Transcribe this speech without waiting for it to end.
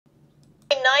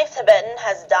ninth Tibetan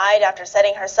has died after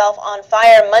setting herself on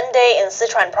fire Monday in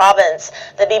Sichuan province.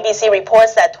 The BBC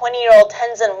reports that 20-year-old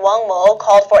Tenzin Wangmo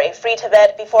called for a free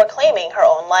Tibet before claiming her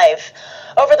own life.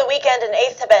 Over the weekend, an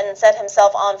 8th Tibetan set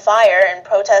himself on fire in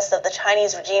protest of the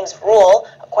Chinese regime's rule,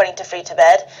 according to Free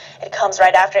Tibet. It comes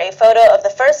right after a photo of the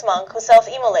first monk who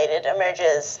self-immolated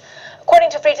emerges.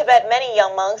 According to Free Tibet, many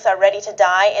young monks are ready to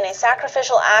die in a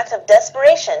sacrificial act of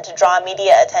desperation to draw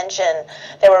media attention.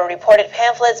 There were reported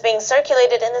pamphlets being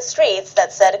circulated in the streets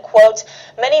that said, quote,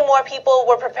 "Many more people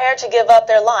were prepared to give up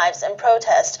their lives in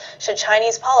protest should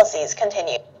Chinese policies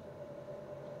continue."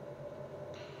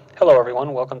 Hello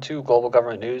everyone, welcome to Global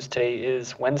Government News. Today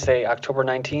is Wednesday, October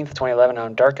 19th, 2011.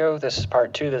 I'm Darko. This is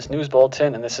part 2 of this news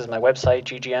bulletin, and this is my website,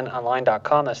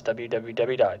 ggnonline.com. That's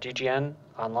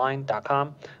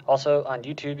www.ggnonline.com. Also on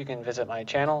YouTube, you can visit my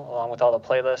channel along with all the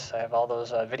playlists. I have all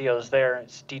those videos there.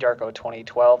 It's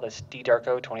DDarko2012. That's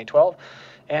DDarko2012.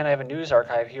 And I have a news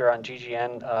archive here on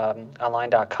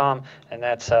ggnonline.com, and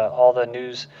that's all the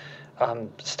news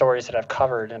stories that I've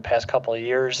covered in the past couple of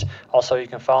years. Also, you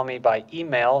can follow me by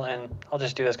email, and I'll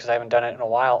just do this because I haven't done it in a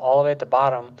while, all the way at the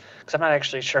bottom, because I'm not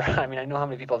actually sure. I mean, I know how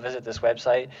many people visit this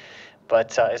website,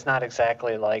 but it's not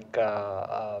exactly like,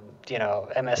 you know,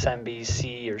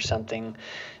 MSNBC or something,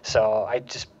 so I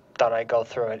just thought I'd go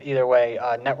through it. Either way,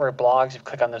 network blogs, if you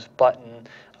click on this button,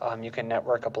 you can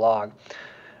network a blog.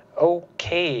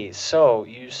 Okay, so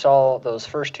you saw those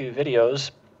first 2 videos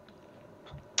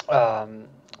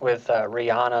with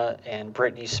Rihanna and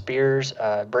Britney Spears.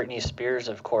 Britney Spears,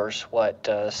 of course,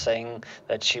 saying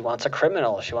that she wants a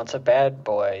criminal, she wants a bad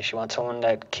boy, she wants someone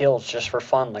that kills just for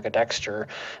fun, like a Dexter.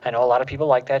 I know a lot of people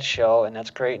like that show, and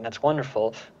that's great and that's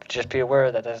wonderful, but just be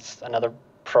aware that that's another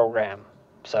program.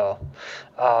 So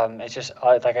it's just,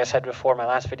 like I said before, my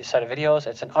last set of videos,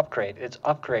 it's an upgrade. It's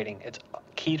upgrading. It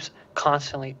keeps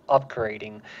constantly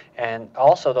upgrading. And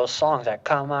also those songs that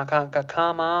come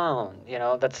on, you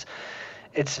know,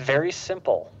 it's very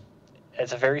simple.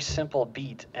 It's a very simple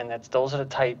beat, and those are the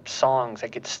type songs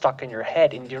that get stuck in your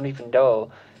head, and you don't even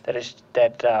know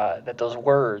that those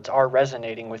words are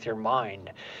resonating with your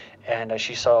mind. And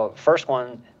she saw first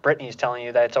one, Britney's telling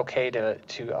you that it's okay to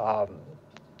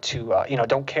you know,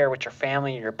 don't care what your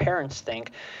family or your parents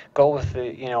think, go with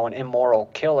the, you know, an immoral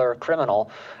killer,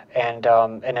 criminal, and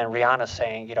then Rihanna's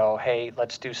saying, you know, hey,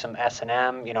 let's do some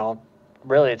S&M, you know.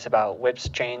 Really, it's about whips,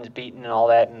 chains, beating, and all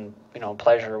that, and, you know,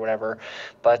 pleasure or whatever.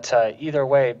 But either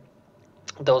way,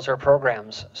 those are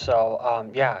programs. So,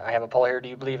 yeah, I have a poll here. Do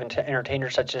you believe in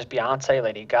entertainers such as Beyonce,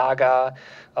 Lady Gaga,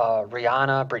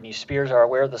 Rihanna, Britney Spears are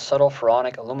aware of the subtle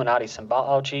pharaonic Illuminati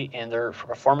symbology in their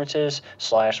performances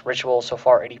 / rituals? So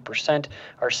far, 80%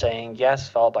 are saying yes,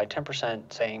 followed by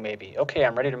 10% saying maybe. Okay,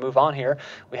 I'm ready to move on here.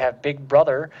 We have Big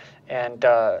Brother, and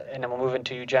then we'll move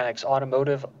into eugenics.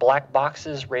 Automotive black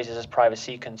boxes raises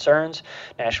privacy concerns.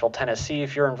 Nashville, Tennessee,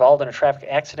 if you're involved in a traffic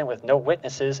accident with no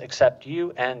witnesses except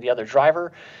you and the other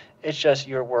driver, it's just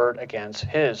your word against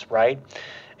his, right?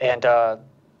 And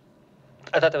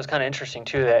I thought that was kind of interesting,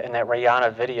 too, that in that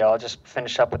Rihanna video, I'll just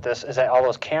finish up with this, is that all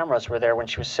those cameras were there when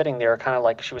she was sitting there, kind of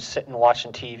like she was sitting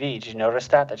watching TV. Did you notice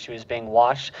that she was being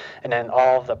watched? And then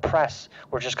all of the press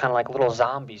were just kind of like little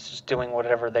zombies, just doing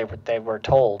whatever they were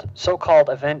told. So-called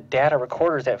event data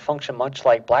recorders that function much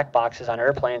like black boxes on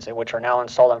airplanes, and which are now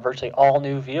installed on virtually all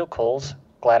new vehicles.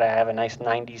 Glad I have a nice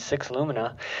 96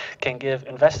 Lumina, can give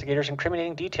investigators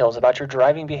incriminating details about your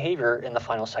driving behavior in the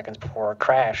final seconds before a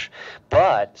crash.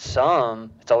 But it's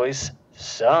always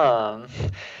some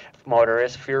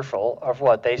motorists fearful of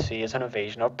what they see as an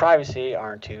invasion of privacy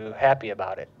aren't too happy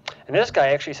about it. And this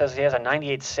guy actually says he has a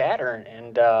 98 Saturn,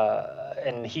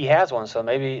 and he has one, so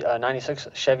maybe a 96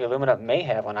 Chevy Lumina may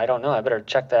have one. I don't know. I better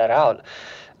check that out.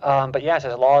 But yeah, it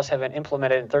says laws have been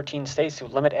implemented in 13 states to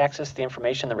limit access to the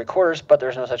information in the recorders, but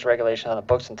there's no such regulation on the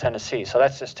books in Tennessee. So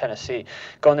that's just Tennessee.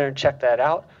 Go in there and check that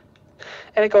out.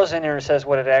 And it goes in there and says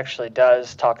what it actually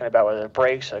does, talking about whether the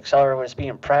brakes or accelerator was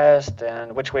being pressed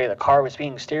and which way the car was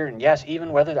being steered, and yes,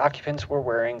 even whether the occupants were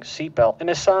wearing seatbelt.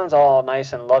 And it sounds all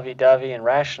nice and lovey-dovey and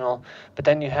rational, but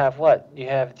then you have what? You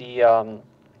have the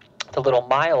little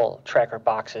mile tracker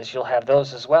boxes. You'll have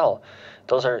those as well.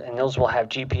 Those will have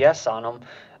GPS on them,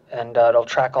 and it'll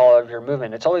track all of your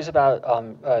movement. It's always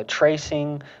about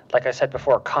tracing, like I said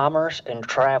before, commerce and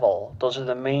travel. Those are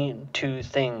the main 2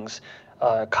 things.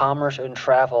 Commerce and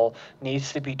travel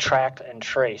needs to be tracked and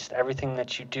traced, everything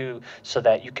that you do, so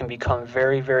that you can become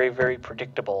very, very, very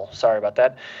predictable. Sorry about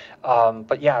that.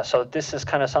 But yeah, so this is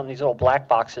kind of something, these little black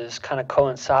boxes kind of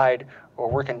coincide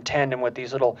work in tandem with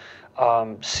these little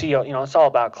CO. It's all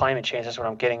about climate change. That's what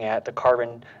I'm getting at. The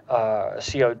carbon,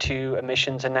 CO2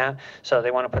 emissions and that. So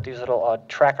they want to put these little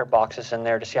tracker boxes in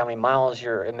there to see how many miles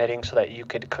you're emitting, so that you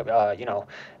could,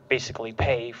 basically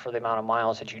pay for the amount of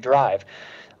miles that you drive.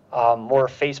 More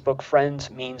Facebook friends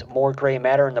means more gray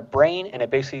matter in the brain, and it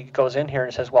basically goes in here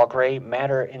and says, while gray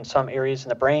matter in some areas in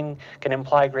the brain can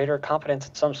imply greater competence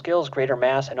in some skills, greater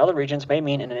mass in other regions may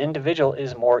mean an individual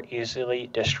is more easily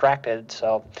distracted.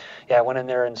 So, yeah, I went in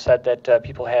there and said that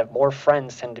people have more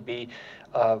friends tend to be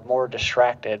more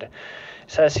distracted.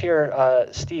 It says here,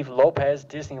 Steve Lopez,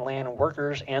 Disneyland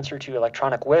workers answer to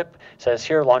electronic whip. It says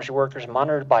here, laundry workers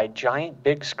monitored by giant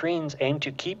big screens aim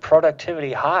to keep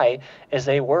productivity high as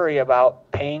they worry about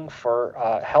paying for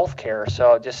health care.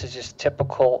 So this is just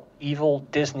typical evil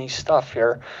Disney stuff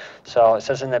here. So it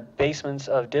says in the basements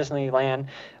of Disneyland,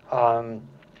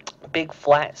 big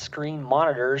flat screen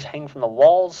monitors hang from the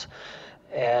walls.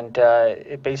 And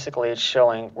it's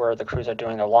showing where the crews are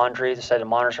doing their laundry. They said the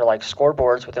monitors are like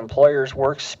scoreboards with employers'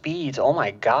 work speeds. Oh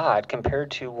my God,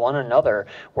 compared to one another.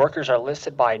 Workers are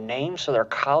listed by name so their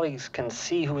colleagues can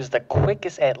see who is the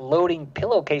quickest at loading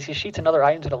pillowcases, sheets, and other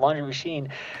items in the laundry machine.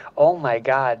 Oh my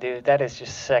God, dude, that is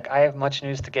just sick. I have much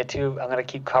news to get to. I'm going to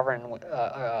keep covering,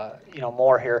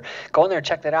 more here. Go in there,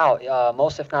 check that out.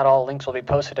 Most, if not all, links will be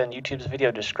posted in YouTube's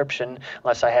video description,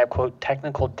 unless I have, quote,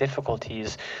 technical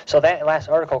difficulties. So that last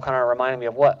article kind of reminded me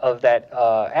of that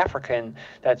African,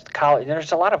 that college.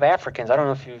 There's a lot of Africans. I don't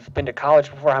know if you've been to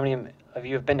college before, how many of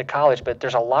you have been to college, but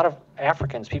there's a lot of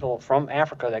Africans, people from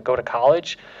Africa that go to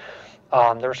college.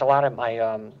 There's a lot at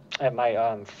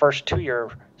my first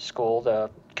 2-year school, the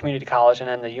community college, and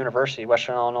then the university,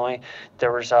 Western Illinois.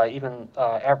 There was even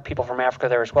people from Africa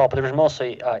there as well, but there was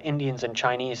mostly Indians and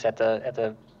Chinese at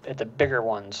the bigger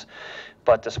ones.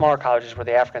 But the smaller colleges were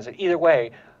the Africans. Either way,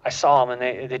 I saw them,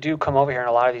 and they do come over here in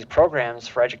a lot of these programs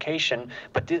for education.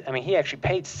 But he actually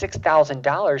paid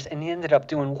 $6,000, and he ended up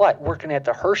doing what? Working at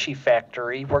the Hershey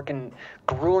factory, working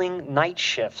grueling night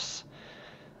shifts.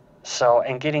 So,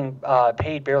 and getting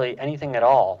paid barely anything at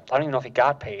all. I don't even know if he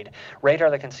got paid. Radar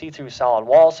that can see through solid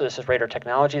walls. So this is radar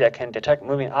technology that can detect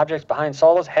moving objects behind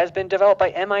solids, has been developed by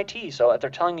MIT. So if they're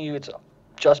telling you it's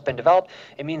just been developed,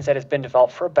 it means that it's been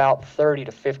developed for about 30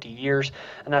 to 50 years.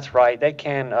 And that's right. They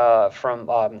can,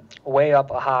 from way up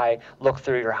high, look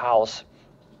through your house.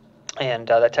 And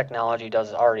that technology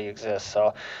does already exist.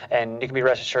 So, and you can be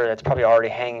rest assured that's probably already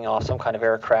hanging off some kind of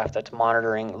aircraft that's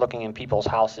monitoring, looking in people's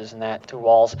houses and that through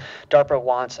walls. Darpa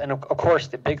wants, and of course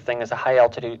the big thing is a high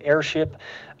altitude airship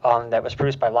that was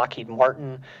produced by Lockheed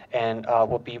Martin and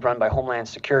will be run by Homeland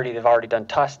Security. They've already done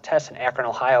tests in Akron,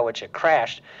 Ohio, which it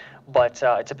crashed. But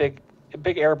it's a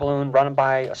big air balloon running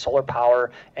by solar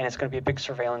power, and it's going to be a big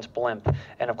surveillance blimp.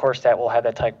 And of course that will have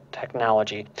that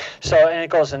technology. So, and it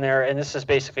goes in there, and this is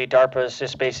basically, DARPA is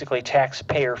just basically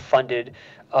taxpayer funded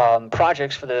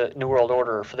projects for the New World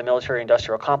Order, for the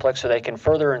military-industrial complex, so they can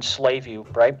further enslave you,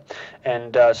 right?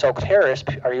 And so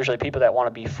terrorists are usually people that want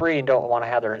to be free and don't want to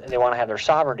have they want to have their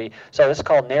sovereignty. So this is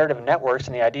called narrative networks,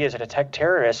 and the idea is to detect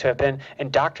terrorists who have been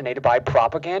indoctrinated by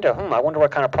propaganda. I wonder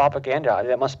what kind of propaganda.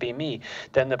 That must be me.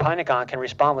 Then the Pentagon can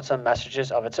respond with some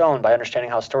messages of its own by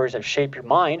understanding how stories have shaped your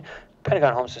mind.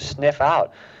 Pentagon hopes to sniff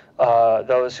out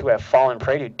those who have fallen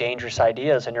prey to dangerous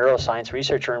ideas. A neuroscience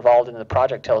researcher involved in the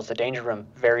project tells the Danger Room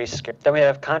very scary. Then we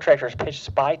have contractors pitch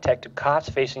spy tech to cops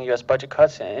facing U.S. budget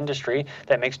cuts in an industry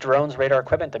that makes drones, radar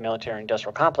equipment. The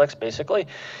military-industrial complex basically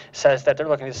says that they're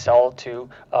looking to sell to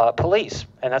police.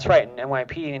 And that's right. In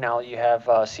NYPD now you have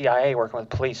CIA working with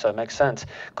police, so it makes sense.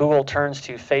 Google turns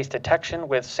to face detection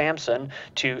with Samsung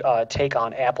to take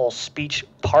on Apple's speech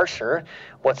parser.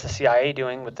 What's the CIA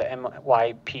doing with the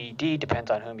NYPD depends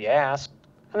on whom you ask.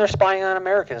 And they're spying on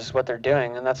Americans is what they're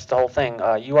doing, and that's the whole thing.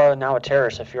 You are now a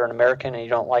terrorist if you're an American and you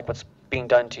don't like what's being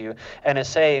done to you.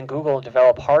 NSA and Google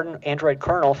develop hardened Android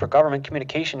kernel for government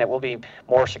communication that will be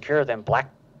more secure than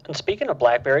BlackBerry. And speaking of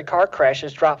BlackBerry, car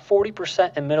crashes dropped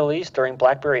 40% in Middle East during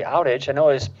BlackBerry outage. I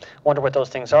always wonder what those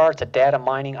things are. It's a data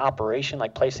mining operation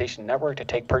like PlayStation Network to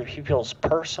take people's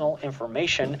personal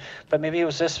information. But maybe it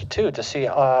was this too, to see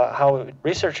how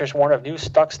researchers warn of new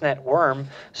Stuxnet worm.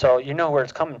 So you know where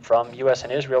it's coming from. U.S.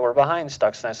 and Israel were behind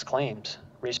Stuxnet's claims.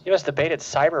 U.S. debated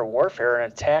cyber warfare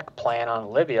and attack plan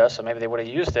on Libya, so maybe they would have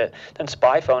used it. Then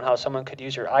spy phone, how someone could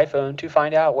use your iPhone to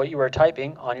find out what you were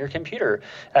typing on your computer.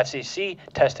 FCC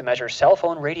test to measure cell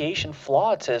phone radiation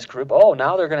flaw, it says group. Oh,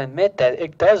 now they're going to admit that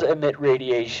it does emit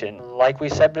radiation. Like we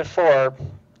said before,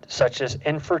 such as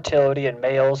infertility in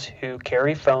males who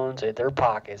carry phones in their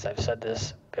pockets. I've said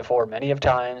this before many of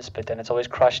times, but then it's always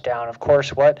crushed down. Of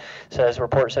course,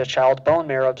 report says child's bone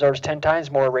marrow absorbs 10 times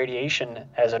more radiation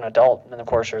as an adult. And of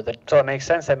course, so it makes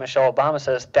sense that Michelle Obama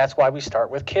says that's why we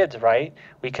start with kids, right?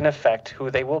 We can affect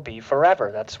who they will be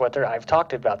forever. That's what I've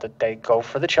talked about, that they go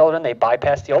for the children, they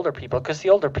bypass the older people, because the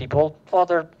older people, well,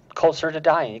 they're closer to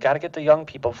dying. You got to get the young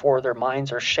people before their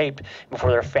minds are shaped,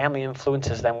 before their family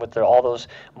influences them with all those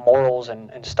morals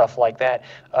and stuff like that.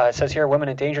 It says here, women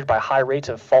endangered by high rates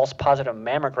of false positive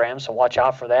mammograms, so watch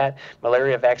out for that.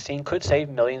 Malaria vaccine could save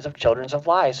millions of children's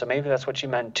lives, so maybe that's what you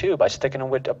meant too, by sticking them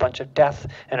with a bunch of death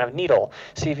and a needle.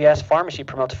 CVS Pharmacy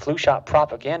promotes flu shot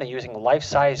propaganda using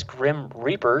life-size Grim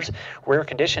Reapers. Rare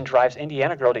condition drives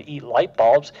Indiana girl to eat light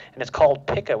bulbs, and it's called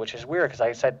PICA, which is weird because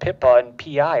I said PIPA and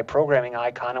PI, programming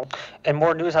icon. And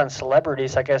more news on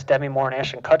celebrities. I guess Demi Moore and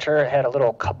Ashton Kutcher had a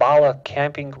little Kabbalah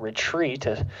camping retreat.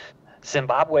 A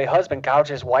Zimbabwe husband gouged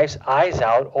his wife's eyes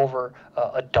out over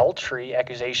adultery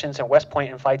accusations, and West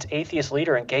Point invites atheist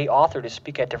leader and gay author to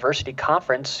speak at diversity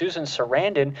conference. Susan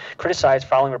Sarandon criticized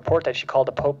following report that she called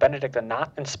the Pope Benedict a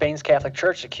Nazi, and Spain's Catholic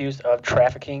Church accused of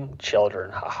trafficking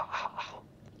children.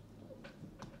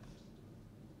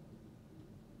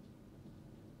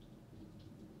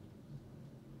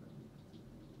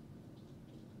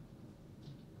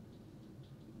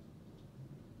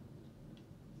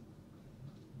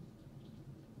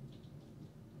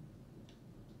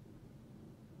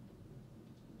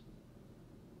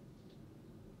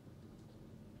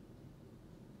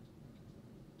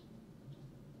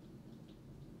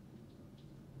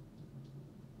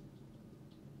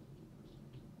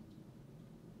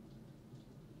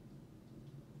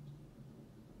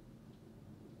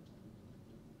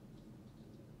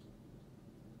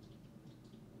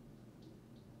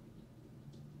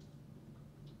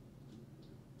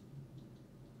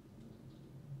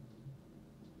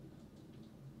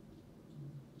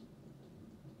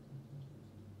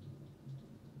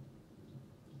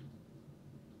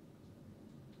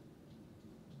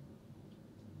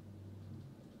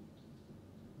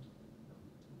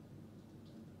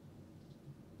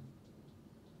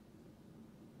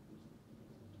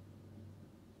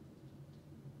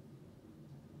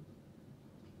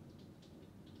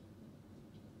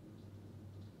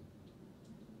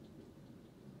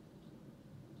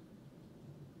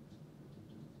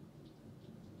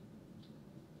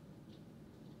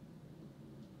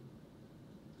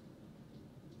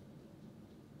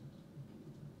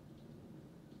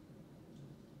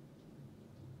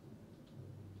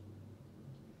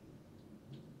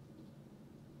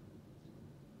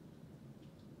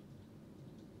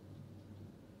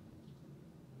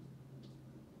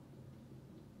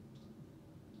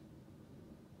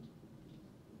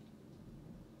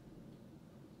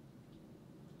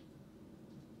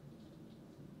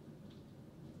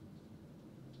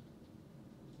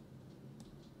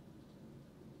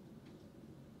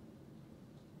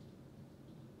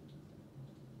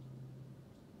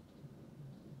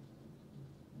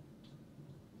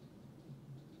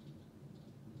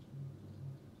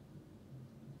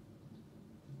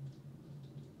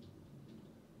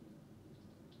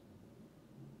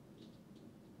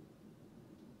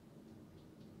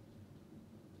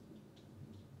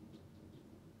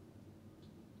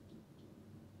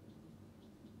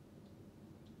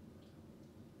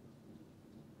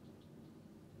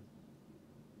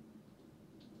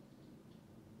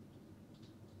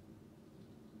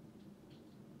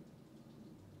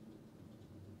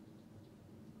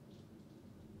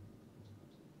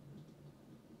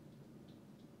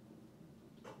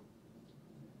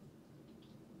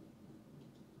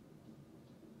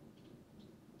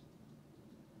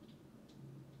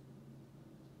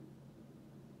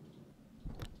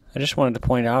 I just wanted to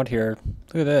point out here,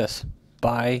 look at this,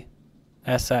 by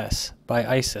SS, by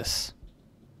ISIS.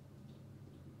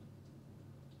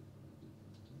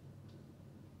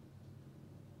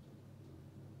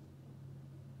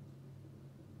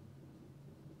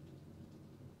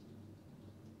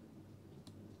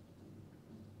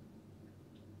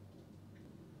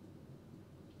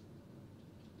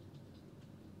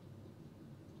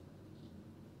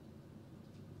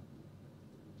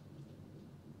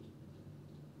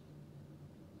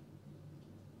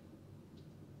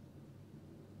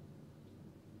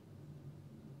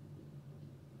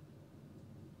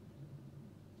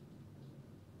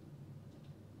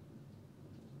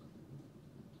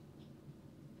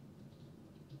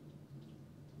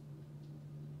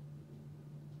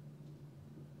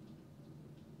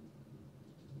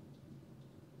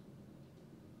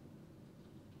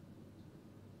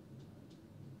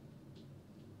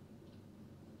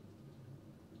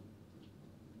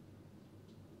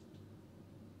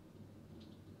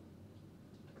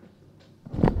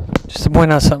 Just to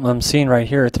point out something I'm seeing right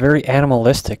here, it's very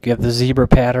animalistic. You have the zebra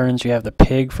patterns, you have the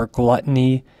pig for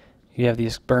gluttony, you have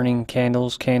these burning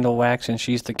candles, candle wax, and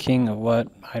she's the king of what?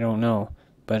 I don't know.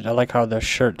 But I like how the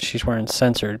shirt she's wearing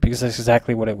censored, because that's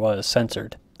exactly what it was,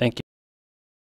 censored.